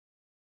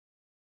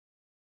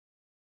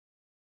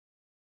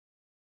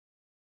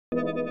Hey,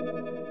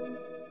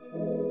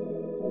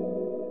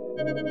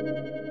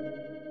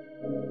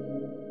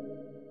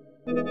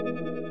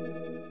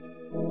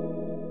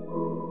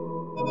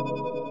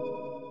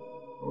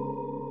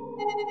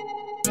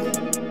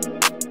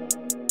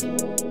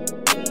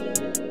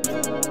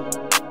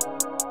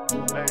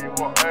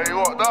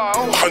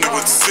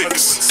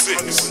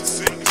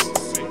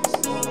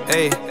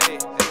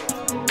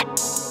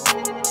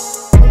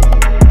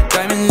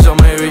 diamonds on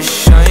my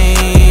wrist shine.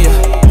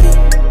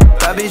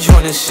 Bad bitch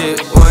wanna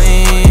sit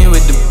wine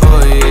with the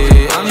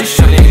boy. I'm just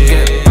tryna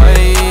get by,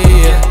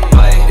 yeah.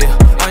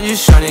 I'm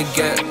just tryna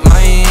get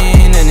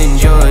mine and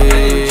enjoy,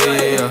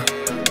 yeah.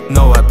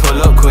 No, I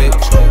pull up quick,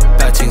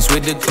 bad things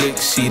with the click.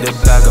 See the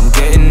bag, I'm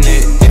getting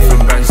it.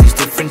 Different brands, these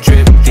different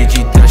drip.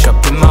 Digi dash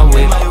up in my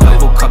whip.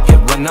 Purple cup, yeah,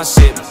 when I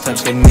sip.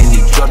 Touch the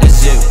mini, drop the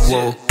zip,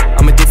 whoa.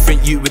 I'm a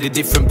different youth with a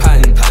different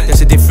pattern.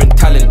 That's a different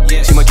talent.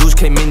 See my jewels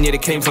came in, yeah, they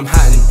came from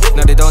Hatton.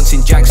 Now they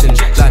dancing Jackson,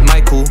 like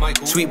Michael.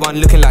 Sweet one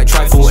looking like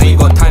trifle. Ain't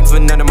got time for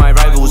none of my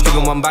rivals.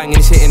 Giving one bang and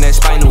it's hitting their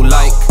spinal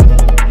like.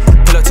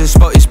 Pull up to the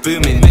spot, it's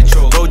booming.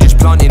 Road just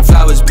planting,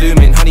 flowers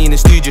blooming. Honey in the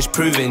stew just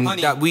proving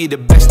that we the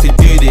best to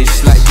do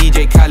this. Like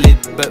DJ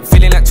Khaled, but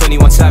feeling like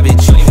 21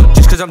 Savage.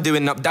 Just cause I'm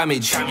doing up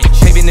damage,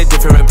 paving a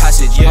different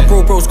passage, yeah.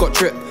 My bro's got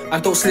drip,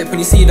 and don't slip when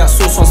you see that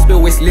sauce on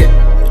spill, it's lit.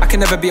 I can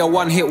never be a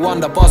one-hit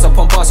wonder, bars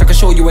upon bars, I can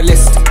show you a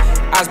list.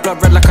 Eyes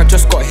blood red like I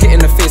just got hit in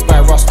the face by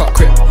a rust-up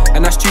crip.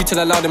 And that's due to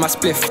the loud in my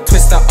spliff.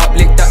 Twist that up,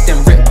 lick that,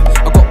 then rip.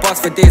 I got bars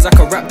for days, I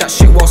can rap that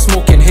shit while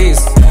smoking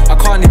haze. I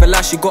can't even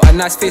lie, she got a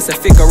nice face, a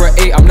figure of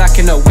 8, I'm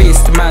lacking her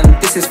waist. Man,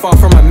 this is far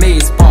from a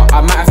maze, but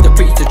I might have to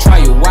preach to try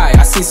you. Why?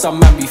 I seen some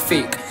man be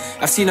fake,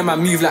 I've seen a man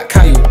move like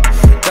Caillou.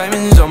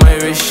 Diamonds on my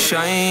wrist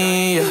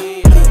shine,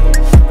 yeah.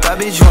 Bad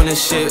bitch wanna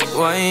sit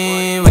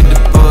wine with the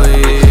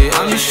boy.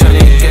 I'm just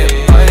tryna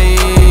get by,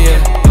 yeah.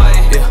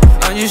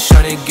 I'm just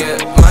tryna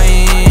get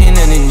mine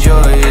and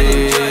enjoy,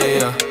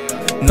 yeah.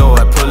 No,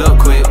 I pull up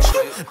quick,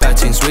 bad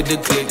things with the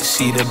click.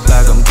 See the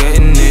bag, I'm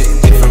getting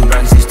it. Different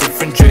brands, these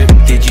different drip.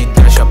 Digi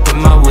dash up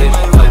in my whip.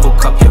 Purple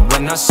cup, yeah,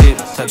 when I sip.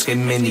 Touch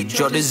game mini,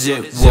 drop the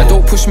zip, whoa. Yeah,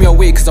 don't push me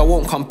away cause I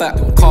won't come back.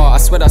 Car, I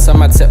swear that's a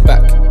mad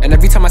setback. And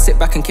every time I sit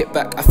back and kick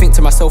back, I think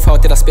to myself, how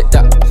did I spit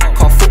that?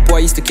 Car football, I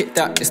used to kick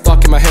that. It's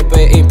dark in my head but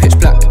it ain't pitch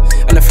black.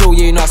 And the flow,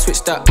 yeah, you know I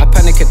switch that. I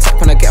panic attack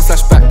when I get a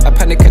flashback. I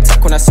panic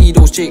attack when I see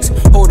those jakes.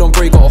 Hold on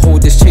bro, you gotta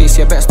hold this chase.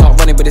 Yeah, better start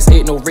running but this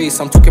ain't no race.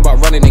 I'm talking about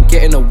running and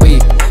getting away.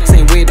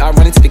 Same way that I'm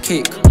running to the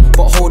cake.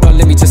 But hold on,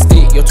 let me just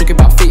state, you're talking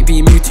about fate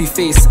being Mewtwo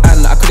face.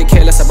 And I couldn't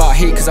care less about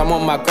hate cause I'm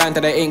on my grind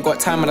and I ain't got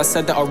time. And I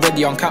said that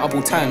already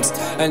uncountable times.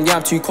 And yeah,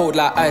 I'm too cold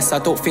like ice, I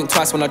don't think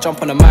twice when I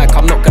jump on the mic.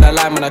 I'm not gonna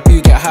lie, man, I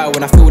do get high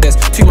when I feel there's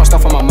too much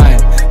stuff on my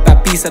mind.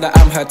 Bad B said that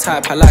I'm her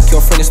type, I like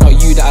your friend, it's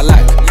not you that I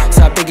like.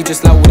 So I beg you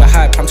just allow all the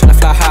hype, I'm tryna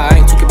fly high, I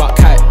ain't talking about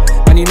kite.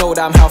 Man, you know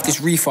that I'm half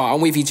this reefer,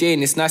 I'm Wavey J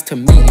and it's nice to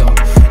meet ya.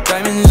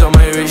 Diamonds on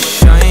my wrist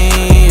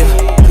shine,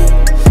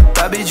 yeah.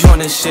 Bad bitch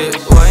wanna sit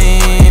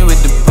wine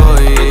with the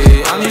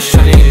boy. I'm just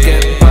tryna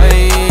get by,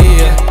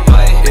 yeah.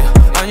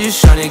 I'm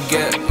just tryna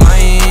get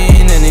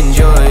mine and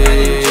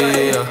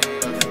enjoy, yeah.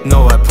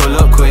 No, I pull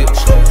up quick,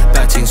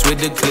 bad things with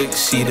the click.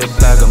 See the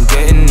bag, I'm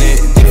getting it.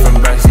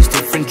 Different brands, these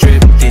different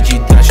drip. Digi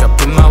dash up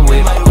in my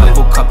whip.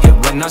 Purple cup, yeah,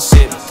 when I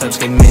sip. Touch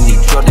game mini,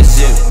 drop the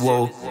zip,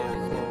 whoa.